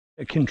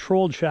A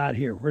controlled shot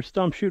here. We're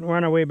stump shooting, we're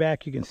on our way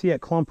back. You can see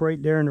that clump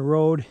right there in the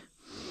road.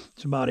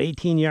 It's about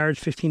 18 yards,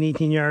 15,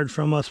 18 yards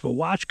from us, but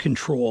watch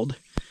controlled.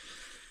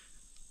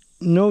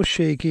 No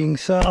shaking,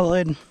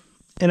 solid.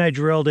 And I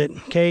drilled it,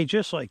 okay,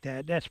 just like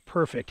that. That's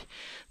perfect.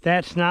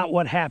 That's not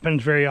what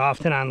happens very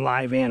often on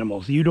live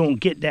animals. You don't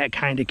get that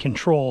kind of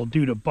control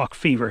due to buck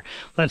fever.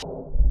 Let's...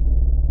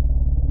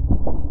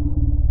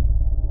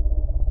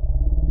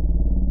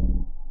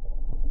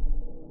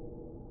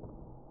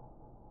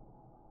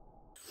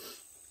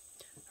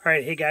 All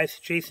right, hey guys,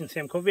 Jason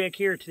Samkoviak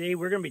here. Today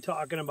we're going to be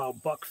talking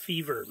about buck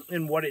fever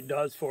and what it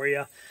does for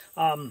you.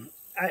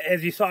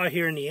 As you saw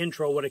here in the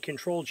intro, what a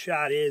controlled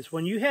shot is,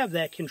 when you have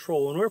that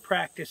control, when we're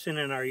practicing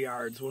in our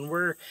yards, when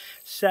we're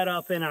set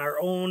up in our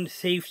own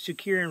safe,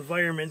 secure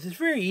environments, it's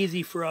very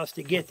easy for us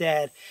to get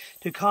that,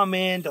 to come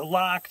in, to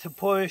lock, to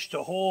push,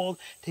 to hold,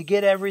 to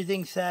get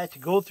everything set, to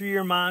go through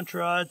your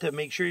mantra, to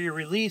make sure your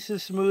release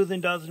is smooth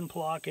and doesn't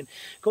pluck, and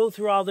go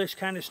through all this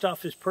kind of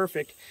stuff is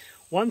perfect.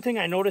 One thing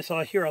I notice,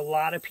 I hear a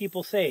lot of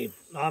people say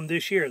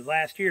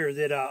last year,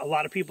 that a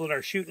lot of people that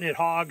are shooting at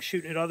hogs,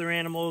 shooting at other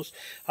animals,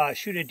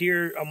 shooting at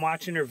deer, I'm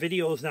watching their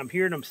videos and I'm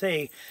hearing them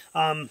say,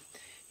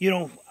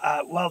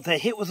 well, the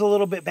hit was a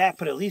little bit back,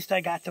 but at least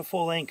I got to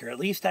full anchor. At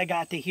least I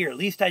got to here. At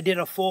least I did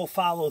a full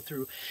follow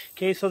through.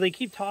 Okay, so they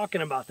keep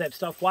talking about that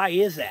stuff. Why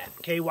is that?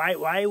 Okay,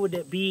 why would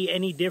it be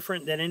any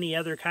different than any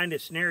other kind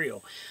of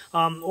scenario?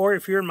 Or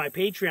if you're in my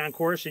Patreon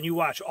course and you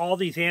watch all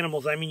these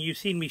animals, I mean, you've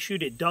seen me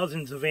shoot at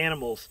dozens of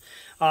animals.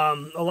 A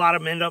lot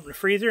of them end up in the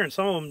freezer and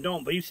some of them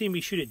don't, but you've seen me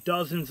shoot at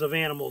dozens of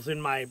animals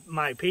in my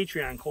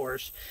Patreon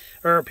course,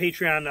 or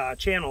Patreon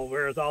channel,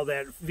 where with all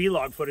that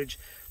vlog footage.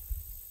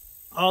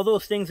 All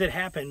those things that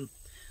happen,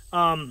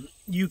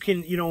 you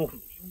can,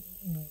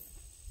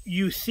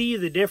 you see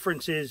the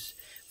differences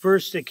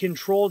versus the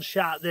controlled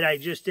shot that I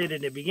just did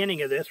in the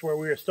beginning of this, where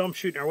we were stump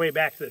shooting our way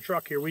back to the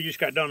truck here. We just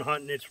got done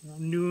hunting. It's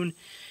noon,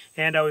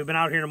 and we've been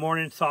out here in the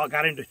morning. So I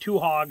got into 2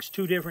 hogs,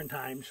 2 different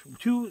times,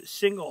 2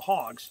 single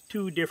hogs,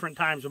 2 different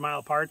times a mile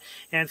apart,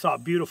 and saw a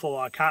beautiful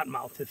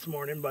cottonmouth this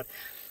morning. But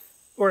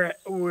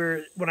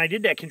when I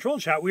did that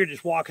controlled shot, we were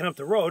just walking up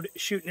the road,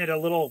 shooting at a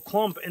little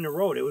clump in the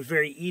road. It was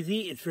very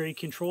easy, it's very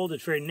controlled,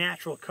 it's very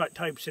natural cut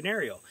type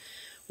scenario.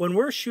 When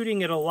we're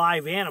shooting at a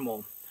live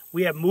animal,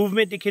 we have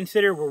movement to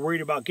consider. We're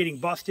worried about getting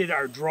busted.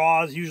 Our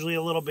draw is usually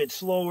a little bit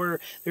slower.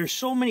 There's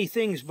so many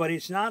things, but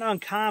it's not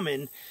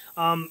uncommon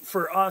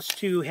for us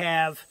to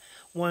have,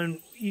 when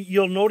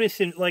you'll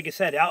notice, like I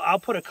said, I'll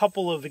put a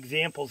couple of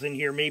examples in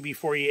here maybe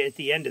for you at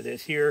the end of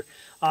this here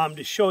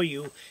to show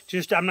you.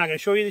 I'm not going to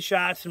show you the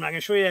shots. I'm not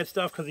going to show you that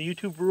stuff because of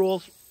YouTube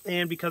rules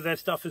and because that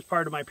stuff is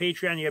part of my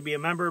Patreon. You got to be a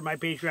member of my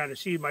Patreon to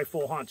see my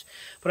full hunts.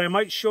 But I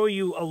might show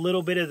you a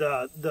little bit of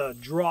the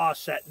draw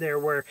set there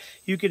where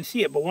you can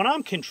see it. But when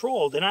I'm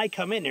controlled and I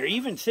come in there,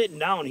 even sitting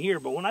down here,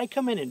 but when I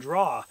come in and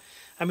draw,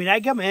 I mean, I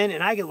come in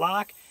and I get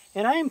locked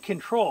and I am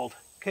controlled.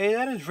 Okay,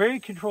 that is very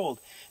controlled.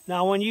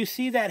 Now, when you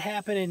see that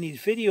happen in these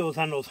videos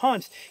on those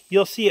hunts,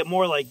 you'll see it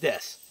more like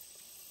this.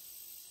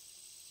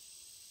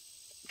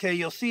 Okay,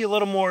 you'll see a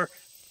little more,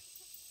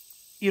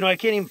 I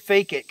can't even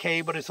fake it,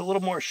 okay, but it's a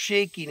little more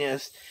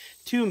shakiness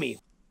to me.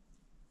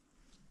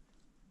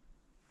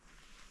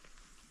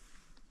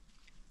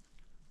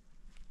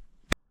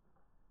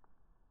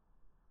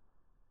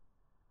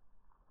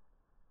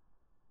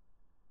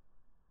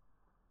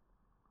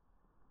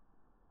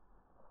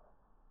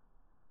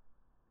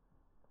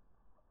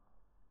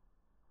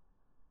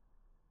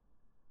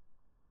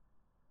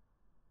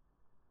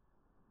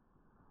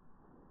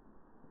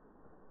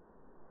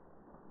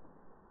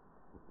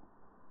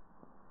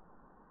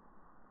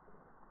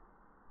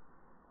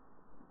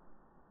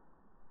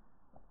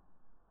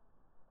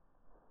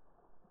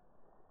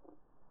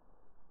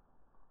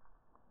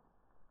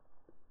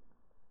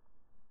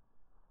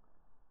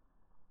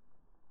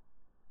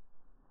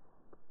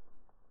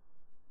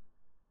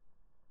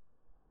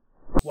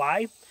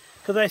 Why?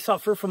 Because I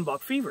suffer from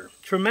buck fever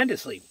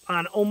tremendously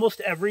on almost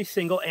every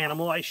single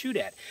animal I shoot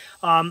at.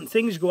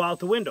 Things go out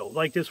the window.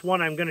 Like this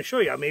one I'm going to show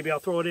you. Maybe I'll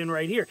throw it in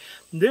right here.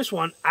 This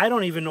one, I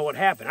don't even know what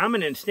happened. I'm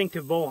an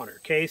instinctive bow hunter,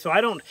 okay? So I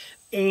don't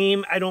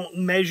aim. I don't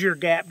measure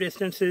gap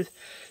distances.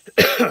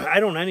 I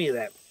don't any of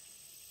that.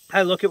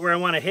 I look at where I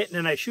want to hit and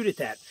then I shoot at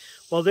that.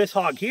 Well, this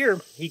hog here,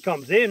 he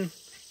comes in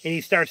and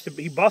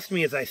he busts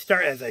me as I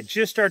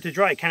just start to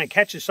draw. He kind of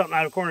catches something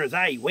out of the corner of his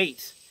eye. He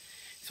waits.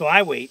 So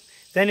I wait.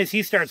 Then as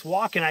he starts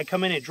walking, I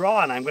come in and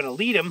draw, and I'm going to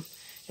lead him,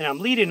 and I'm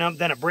leading him.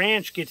 Then a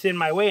branch gets in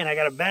my way, and I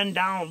got to bend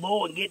down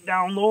low and get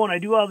down low, and I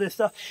do all this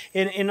stuff.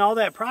 And in all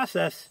that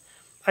process,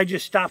 I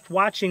just stopped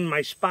watching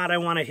my spot I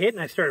want to hit,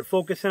 and I started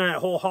focusing on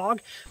that whole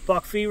hog.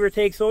 Buck fever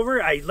takes over.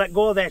 I let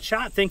go of that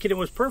shot, thinking it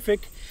was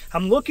perfect.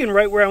 I'm looking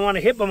right where I want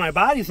to hit, but my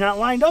body's not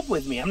lined up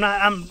with me.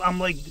 I'm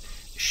like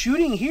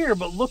shooting here,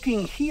 but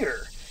looking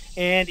here.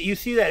 And you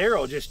see that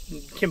arrow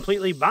just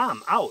completely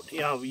bomb out.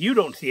 You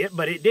don't see it,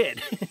 but it did.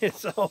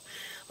 So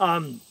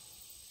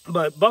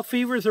But buck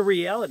fever is a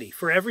reality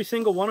for every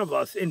single one of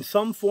us in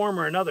some form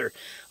or another.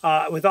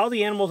 With all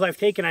the animals I've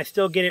taken, I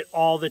still get it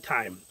all the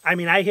time. I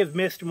mean, I have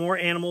missed more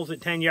animals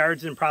at 10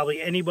 yards than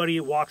probably anybody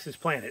who walks this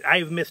planet. I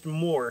have missed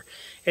more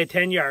at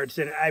 10 yards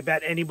than I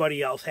bet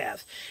anybody else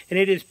has. And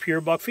it is pure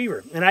buck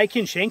fever. And I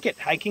can shank it.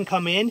 I can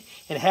come in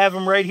and have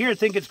them right here,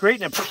 think it's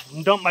great, and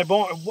I dump my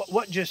bone.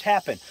 What just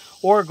happened?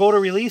 Or go to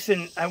release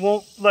and I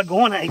won't let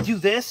go and I do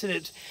this, and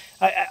it's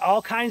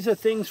all kinds of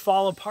things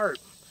fall apart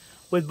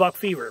with buck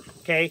fever,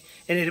 okay?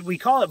 And we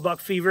call it buck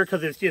fever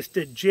because it's just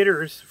the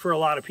jitters for a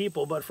lot of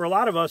people, but for a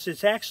lot of us,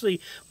 it's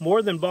actually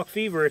more than buck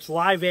fever. It's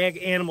live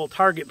animal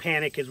target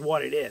panic is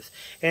what it is.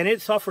 And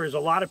it suffers. A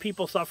lot of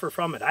people suffer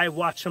from it. I've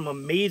watched some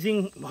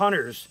amazing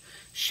hunters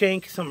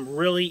shank some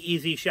really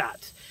easy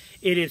shots.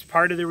 It is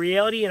part of the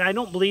reality, and I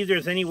don't believe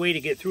there's any way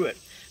to get through it.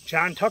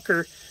 John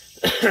Tucker,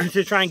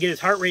 to try and get his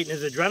heart rate and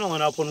his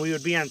adrenaline up when we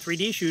would be on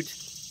 3D shoots,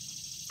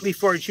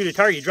 before he'd shoot a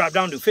target, he'd drop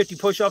down, do 50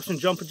 push-ups and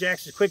jumping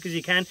jacks as quick as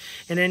he can,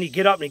 and then he'd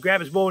get up and he'd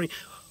grab his bow and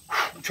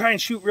he'd try and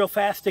shoot real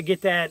fast to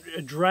get that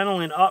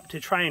adrenaline up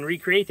to try and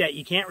recreate that.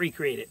 You can't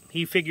recreate it.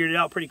 He figured it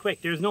out pretty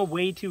quick. There's no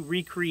way to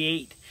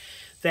recreate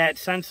that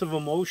sense of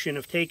emotion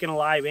of taking a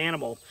live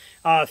animal.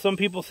 Some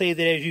people say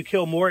that as you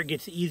kill more, it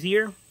gets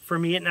easier. For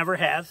me, it never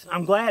has.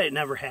 I'm glad it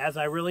never has.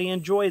 I really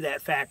enjoy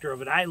that factor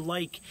of it. I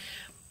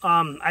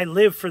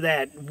live for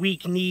that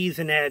weak knees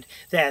and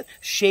that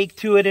shake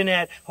to it and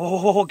that,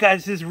 oh,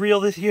 guys, this is real,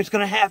 this here's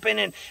going to happen,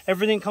 and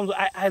everything comes.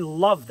 I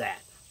love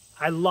that.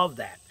 I love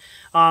that.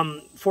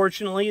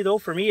 Fortunately, though,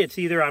 for me, it's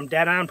either I'm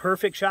dead on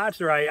perfect shots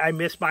or I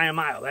miss by a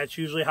mile. That's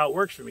usually how it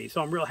works for me,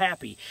 so I'm real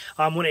happy.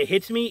 When it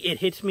hits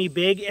me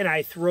big, and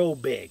I throw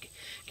big.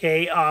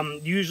 Okay,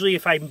 usually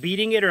if I'm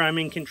beating it or I'm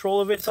in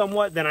control of it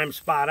somewhat, then I'm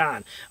spot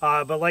on.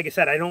 But like I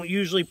said, I don't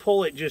usually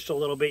pull it just a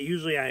little bit.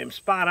 Usually I am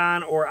spot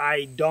on or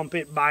I dump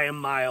it by a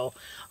mile,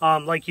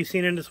 like you've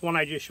seen in this one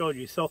I just showed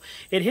you. So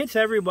it hits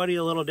everybody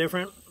a little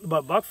different,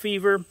 but buck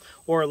fever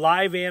or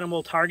live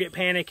animal target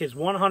panic is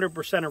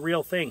 100% a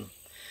real thing.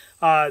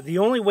 The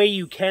only way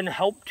you can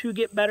help to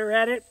get better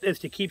at it is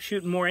to keep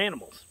shooting more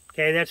animals.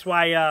 Okay, that's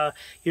why,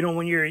 you know,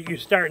 when you're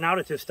starting out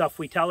at this stuff,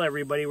 we tell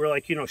everybody, we're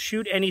like, you know,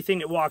 shoot anything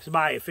that walks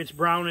by. If it's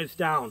brown, it's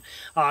down.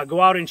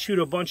 Go out and shoot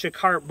a bunch of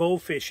carp bow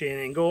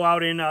fishing and go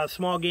out and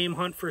small game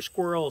hunt for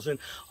squirrels and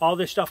all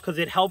this stuff because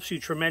it helps you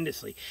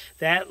tremendously.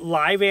 That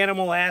live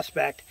animal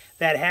aspect,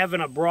 that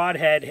having a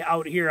broadhead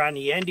out here on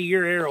the end of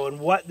your arrow and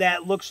what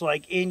that looks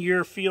like in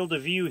your field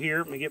of view here,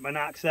 let me get my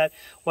nock set,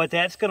 what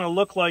that's going to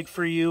look like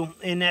for you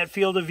in that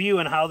field of view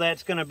and how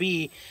that's going to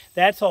be,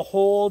 that's a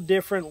whole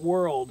different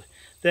world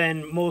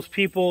than most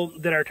people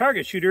that are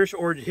target shooters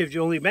or have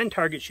only been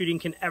target shooting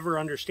can ever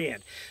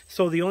understand.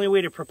 So the only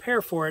way to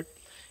prepare for it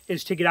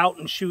is to get out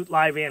and shoot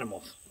live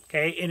animals.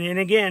 Okay, and then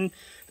again,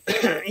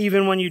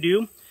 even when you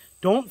do,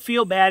 don't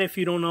feel bad if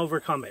you don't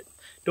overcome it.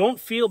 Don't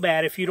feel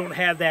bad if you don't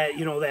have that,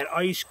 you know, that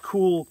ice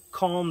cool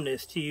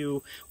calmness to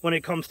you when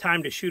it comes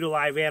time to shoot a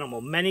live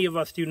animal. Many of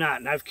us do not,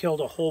 and I've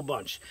killed a whole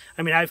bunch.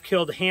 I mean, I've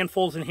killed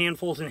handfuls and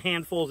handfuls and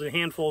handfuls and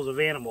handfuls of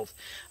animals.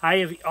 I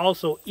have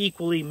also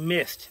equally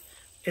missed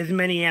as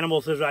many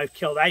animals as I've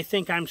killed. I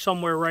think I'm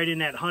somewhere right in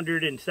that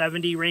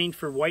 170 range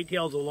for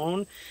whitetails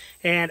alone,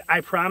 and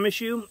I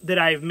promise you that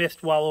I've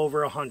missed well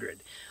over 100.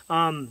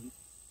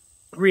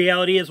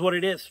 Reality is what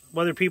it is.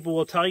 Whether people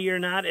will tell you or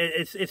not,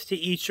 it's to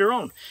each their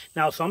own.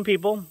 Now, some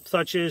people,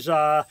 such as,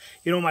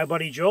 you know, my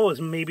buddy Joe has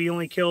maybe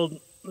only killed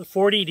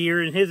 40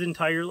 deer in his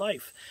entire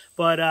life.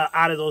 But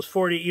out of those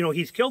 40, you know,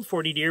 he's killed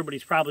 40 deer, but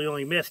he's probably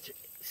only missed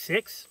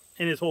 6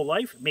 in his whole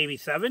life, maybe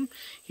 7.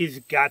 He's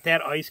got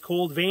that ice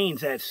cold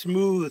veins, that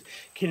smooth,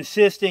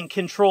 consistent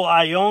control.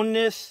 I own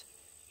this.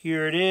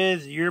 Here it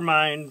is. You're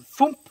mine.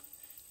 Foomp.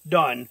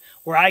 Done.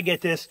 Where I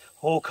get this,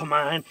 oh, come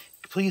on.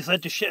 Please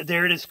let the shit,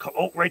 there it is.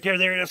 Oh, right there,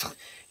 there it is.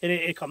 And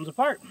it comes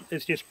apart.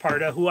 It's just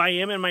part of who I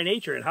am and my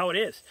nature and how it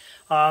is.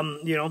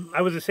 You know,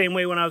 I was the same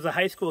way when I was a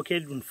high school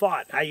kid and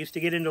fought. I used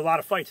to get into a lot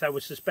of fights. I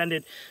was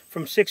suspended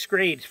from 6th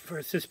grade,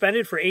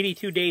 suspended for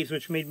 82 days,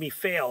 which made me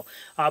fail,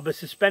 but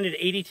suspended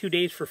 82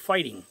 days for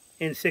fighting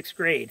in 6th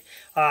grade.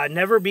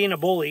 Never being a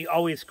bully,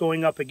 always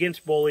going up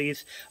against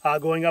bullies,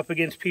 going up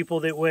against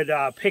people that would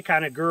pick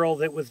on a girl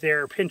that was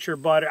there, pinch her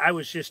butt. I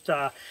was just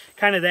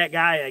kind of that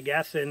guy, I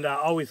guess, and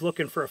always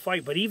looking for a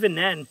fight. But even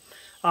then,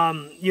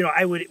 you know,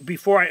 I would,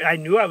 before I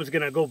knew I was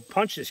going to go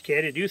punch this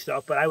kid and do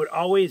stuff, but I would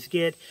always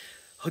get,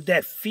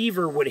 that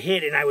fever would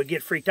hit and I would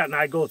get freaked out, and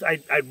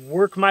I'd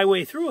work my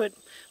way through it,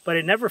 but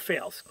it never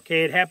fails.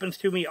 Okay, it happens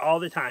to me all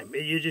the time.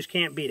 You just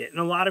can't beat it. And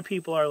a lot of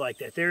people are like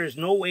that. There is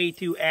no way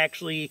to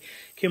actually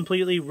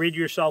completely rid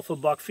yourself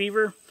of buck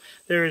fever.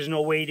 There is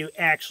no way to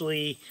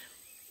actually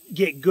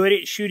get good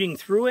at shooting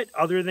through it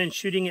other than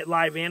shooting at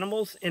live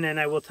animals. And then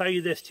I will tell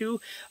you this too,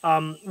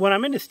 when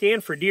I'm in the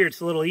stand for deer,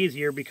 it's a little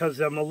easier because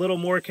I'm a little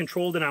more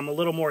controlled and I'm a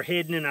little more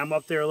hidden and I'm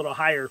up there a little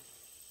higher.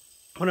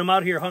 when I'm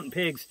out here hunting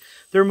pigs,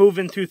 they're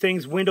moving through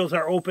things. Windows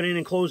are opening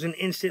and closing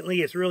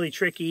instantly. It's really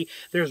tricky.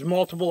 There's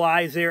multiple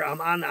eyes there.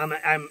 I'm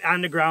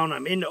on the ground.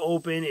 I'm in the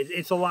open.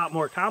 It's a lot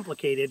more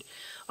complicated.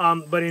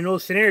 But in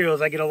those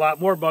scenarios, I get a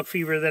lot more buck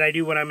fever than I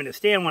do when I'm in a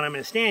stand. When I'm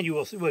in a stand, you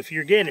will, if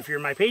you're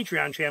in my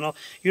Patreon channel,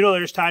 you know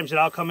there's times that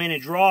I'll come in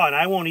and draw, and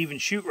I won't even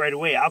shoot right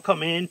away. I'll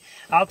come in,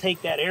 I'll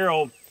take that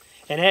arrow,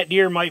 and that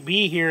deer might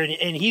be here,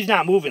 and he's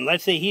not moving.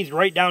 Let's say he's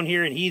right down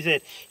here, and he's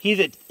at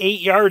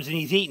 8 yards, and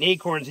he's eating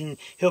acorns, and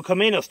he'll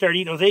come in, he'll start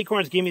eating those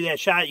acorns, give me that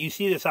shot. You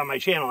see this on my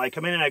channel. I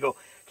come in and I go,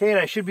 okay, and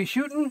I should be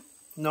shooting?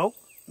 Nope,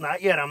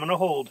 not yet. I'm going to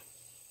hold.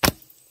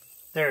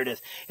 There it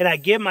is. And I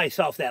give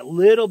myself that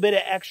little bit of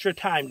extra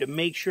time to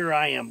make sure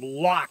I am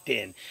locked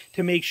in,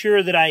 to make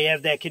sure that I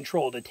have that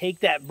control, to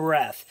take that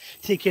breath,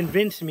 to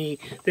convince me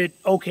that,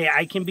 okay,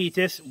 I can beat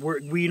this.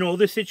 We know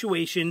the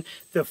situation.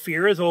 The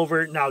fear is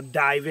over. Now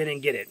dive in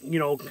and get it. You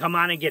know, come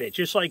on and get it.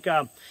 Just like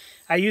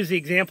I use the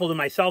example to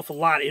myself a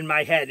lot in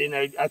my head, and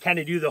I kind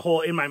of do the whole,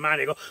 in my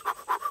mind, I go,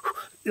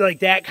 like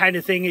that kind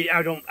of thing.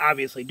 I don't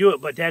obviously do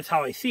it, but that's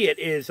how I see it,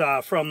 is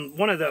from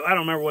one of the, I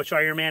don't remember which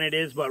Iron Man it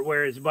is, but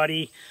where his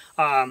buddy,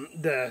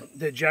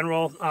 the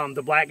general,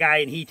 the black guy,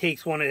 and he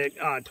takes one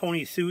of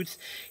Tony's suits,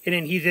 and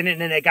then he's in it,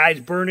 and then that guy's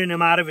burning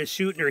him out of his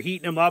suit, and they're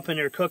heating him up, and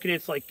they're cooking it.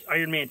 It's like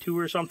Iron Man 2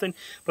 or something,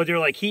 but they're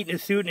like heating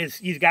his suit, and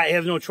he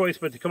has no choice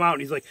but to come out,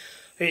 and he's like,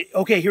 hey,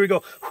 okay, here we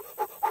go.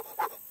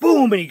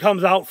 Boom, and he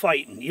comes out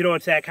fighting. You know,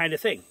 it's that kind of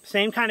thing.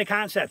 Same kind of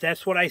concept.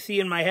 That's what I see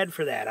in my head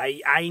for that.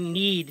 I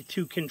need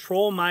to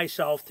control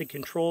myself, to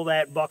control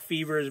that buck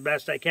fever as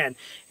best I can.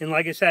 And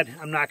like I said,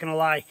 I'm not going to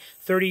lie,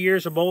 30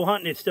 years of bow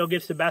hunting, it still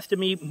gets the best of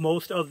me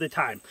most of the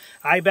time.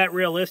 I bet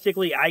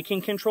realistically I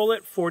can control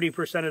it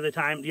 40% of the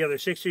time. The other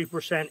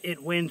 60%,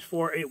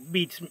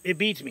 it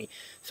beats me.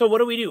 So what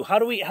do we do? How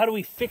do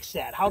we fix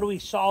that? How do we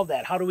solve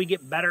that? How do we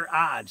get better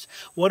odds?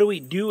 What do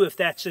we do if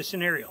that's the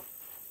scenario?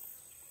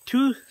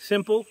 2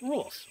 simple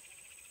rules.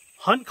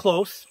 Hunt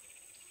close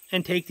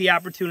and take the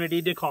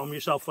opportunity to calm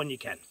yourself when you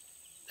can.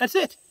 That's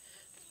it.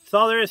 That's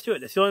all there is to it.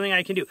 That's the only thing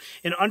I can do.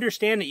 And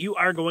understand that you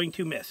are going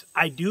to miss.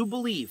 I do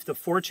believe the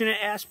fortunate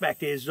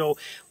aspect is, though,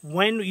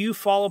 when you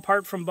fall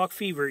apart from buck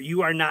fever,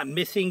 you are not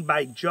missing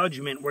by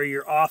judgment, where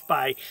you're off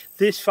by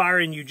this far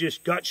and you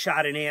just gut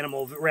shot an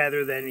animal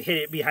rather than hit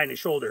it behind the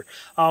shoulder,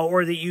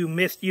 or that you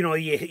missed, you know,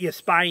 you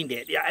spined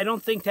it. I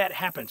don't think that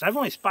happens. I've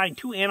only spined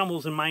 2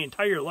 animals in my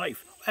entire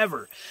life,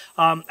 ever.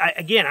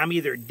 Again, I'm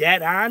either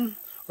dead on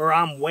or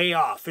I'm way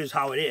off, is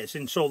how it is.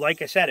 And so,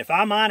 like I said, if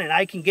I'm on and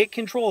I can get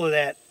control of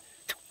that,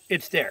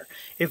 it's there.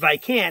 If I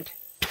can't,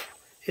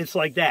 it's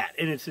like that,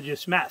 and it's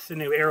just mess, and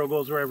the arrow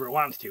goes wherever it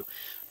wants to.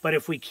 But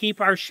if we keep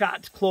our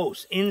shots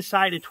close,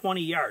 inside of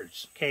 20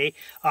 yards, okay,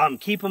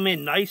 keep them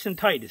in nice and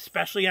tight,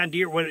 especially on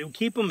deer.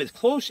 Keep them as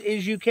close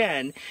as you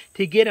can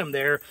to get them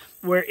there,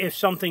 where if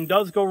something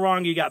does go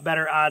wrong, you got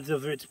better odds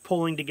of it's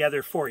pulling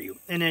together for you.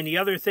 And then the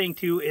other thing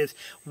too is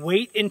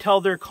wait until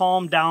they're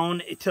calmed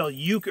down, until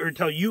you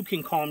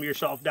can calm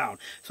yourself down.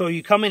 So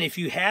you come in, if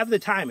you have the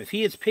time, if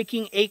he is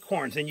picking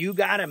acorns and you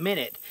got a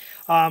minute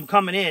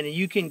coming in, and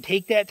you can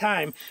take that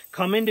time,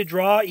 come in to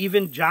draw.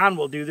 Even John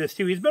will do this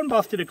too. He's been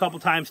busted a couple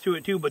times to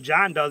it too, but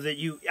John does it.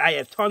 I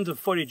have tons of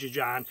footage of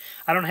John.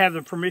 I don't have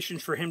the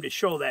permissions for him to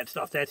show that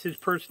stuff. That's his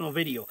personal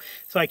video,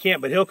 so I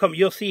can't. But he'll come.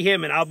 You'll see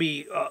him, and I'll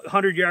be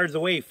 100 yards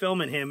away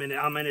filming him, and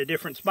I'm in a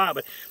different spot.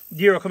 But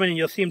deer will come in, and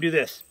you'll see him do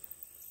this.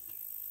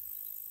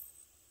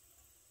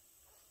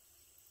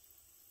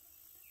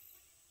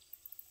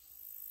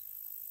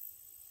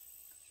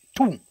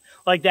 Boom.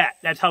 Like that.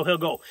 That's how he'll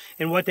go.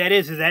 And what that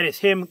is that is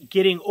him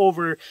getting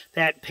over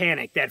that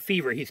panic, that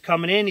fever. He's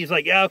coming in. He's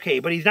like, yeah, okay.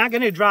 But he's not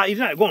going to drop. He's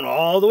not going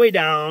all the way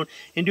down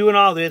and doing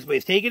all this. But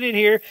he's taking it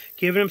here,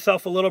 giving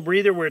himself a little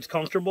breather where it's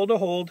comfortable to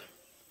hold.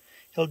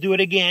 He'll do it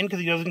again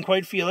because he doesn't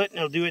quite feel it. And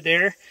he'll do it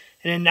there.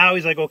 And then now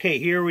he's like, okay,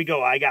 here we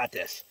go. I got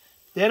this.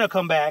 Then he'll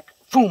come back,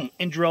 boom,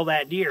 and drill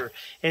that deer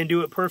and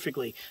do it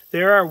perfectly.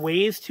 There are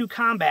ways to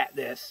combat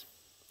this.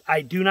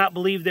 I do not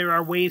believe there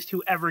are ways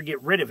to ever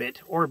get rid of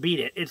it or beat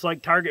it. It's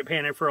like target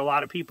panic for a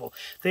lot of people.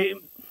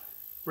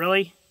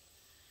 Really?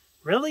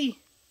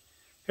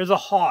 There's a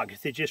hog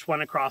that just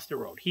went across the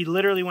road. He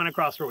literally went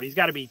across the road. He's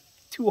got to be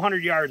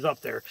 200 yards up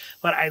there.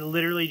 But I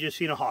literally just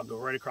seen a hog go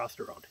right across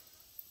the road.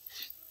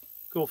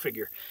 Go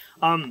figure.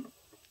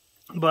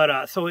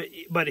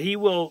 But he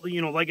will,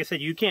 you know, like I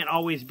said, you can't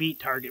always beat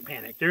target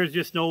panic. There's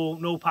just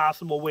no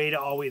possible way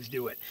to always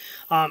do it.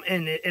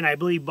 And I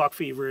believe buck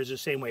fever is the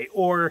same way.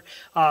 Or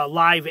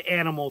live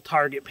animal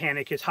target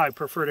panic is how I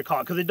prefer to call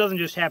it, because it doesn't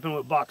just happen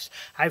with bucks.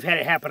 I've had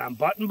it happen on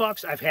button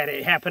bucks. I've had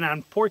it happen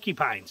on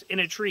porcupines in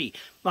a tree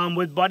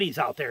with buddies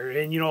out there.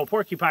 And, you know, a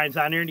porcupine's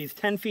on there and he's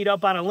 10 feet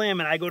up on a limb,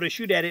 and I go to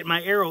shoot at it.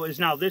 My arrow is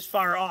now this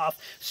far off,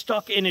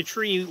 stuck in a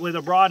tree with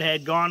a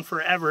broadhead, gone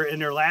forever.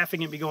 And they're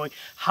laughing at me going,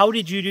 how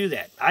did you do that?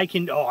 that. I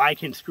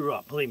can screw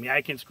up. Believe me,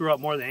 I can screw up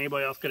more than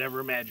anybody else could ever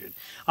imagine.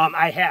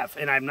 I have,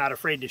 and I'm not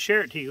afraid to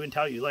share it to you and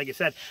tell you. Like I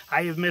said,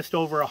 I have missed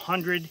over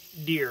 100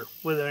 deer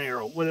with an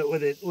arrow,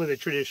 with a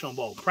traditional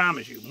bow.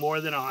 Promise you,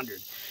 more than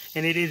 100.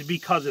 And it is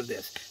because of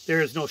this.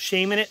 There is no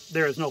shame in it.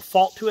 There is no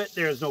fault to it.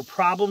 There is no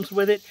problems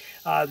with it.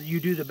 You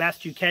do the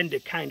best you can to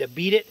kind of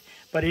beat it,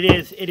 but it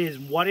is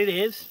what it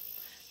is.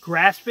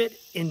 Grasp it,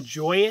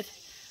 enjoy it,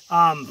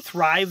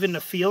 thrive in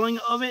the feeling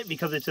of it,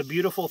 because it's a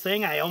beautiful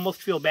thing. I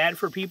almost feel bad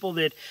for people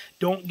that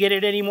don't get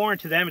it anymore. And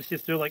to them, it's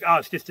just, they're like, oh,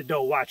 it's just a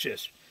doe. Watch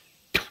this.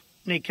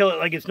 And they kill it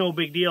like it's no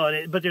big deal,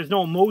 but there's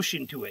no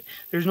emotion to it.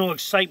 There's no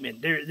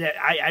excitement.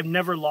 I've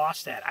never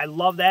lost that. I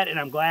love that, and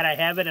I'm glad I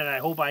have it, and I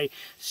hope I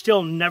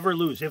still never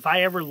lose. If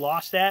I ever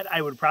lost that,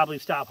 I would probably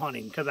stop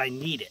hunting, because I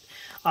need it.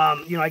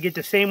 You know, I get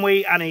the same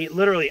way on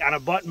literally on a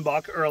button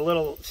buck or a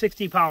little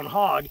 60-pound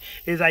hog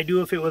as I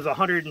do if it was a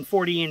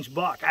 140-inch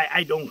buck.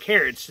 I don't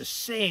care. It's the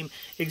same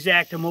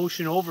exact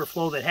emotion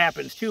overflow that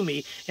happens to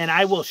me, and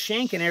I will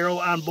shank an arrow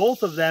on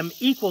both of them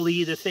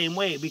equally the same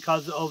way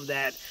because of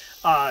that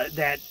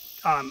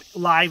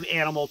live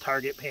animal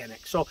target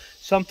panic. So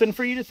something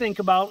for you to think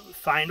about.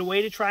 Find a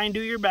way to try and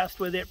do your best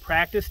with it.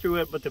 Practice through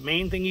it. But the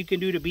main thing you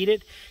can do to beat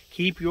it,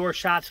 keep your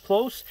shots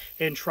close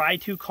and try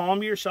to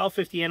calm yourself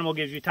if the animal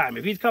gives you time.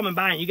 If he's coming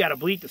by and you got a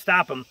bleat to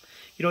stop him,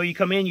 you know, you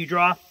come in, you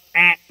draw,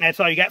 that's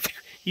all you got.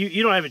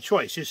 You don't have a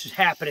choice. This is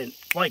happening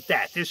like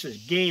that. This is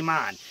game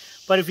on.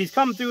 But if he's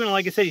coming through and,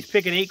 like I said, he's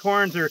picking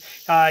acorns, or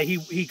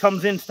he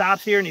comes in,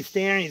 stops here, and he's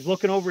standing, he's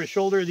looking over his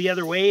shoulder the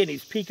other way, and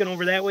he's peeking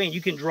over that way, and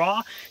you can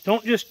draw.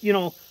 Don't just, you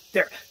know,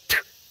 there,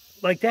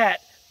 like that.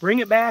 Bring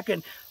it back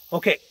and,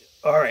 okay,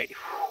 all right.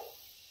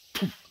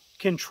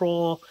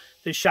 Control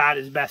the shot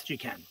as best you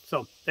can.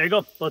 So there you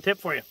go. Little tip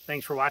for you.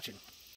 Thanks for watching.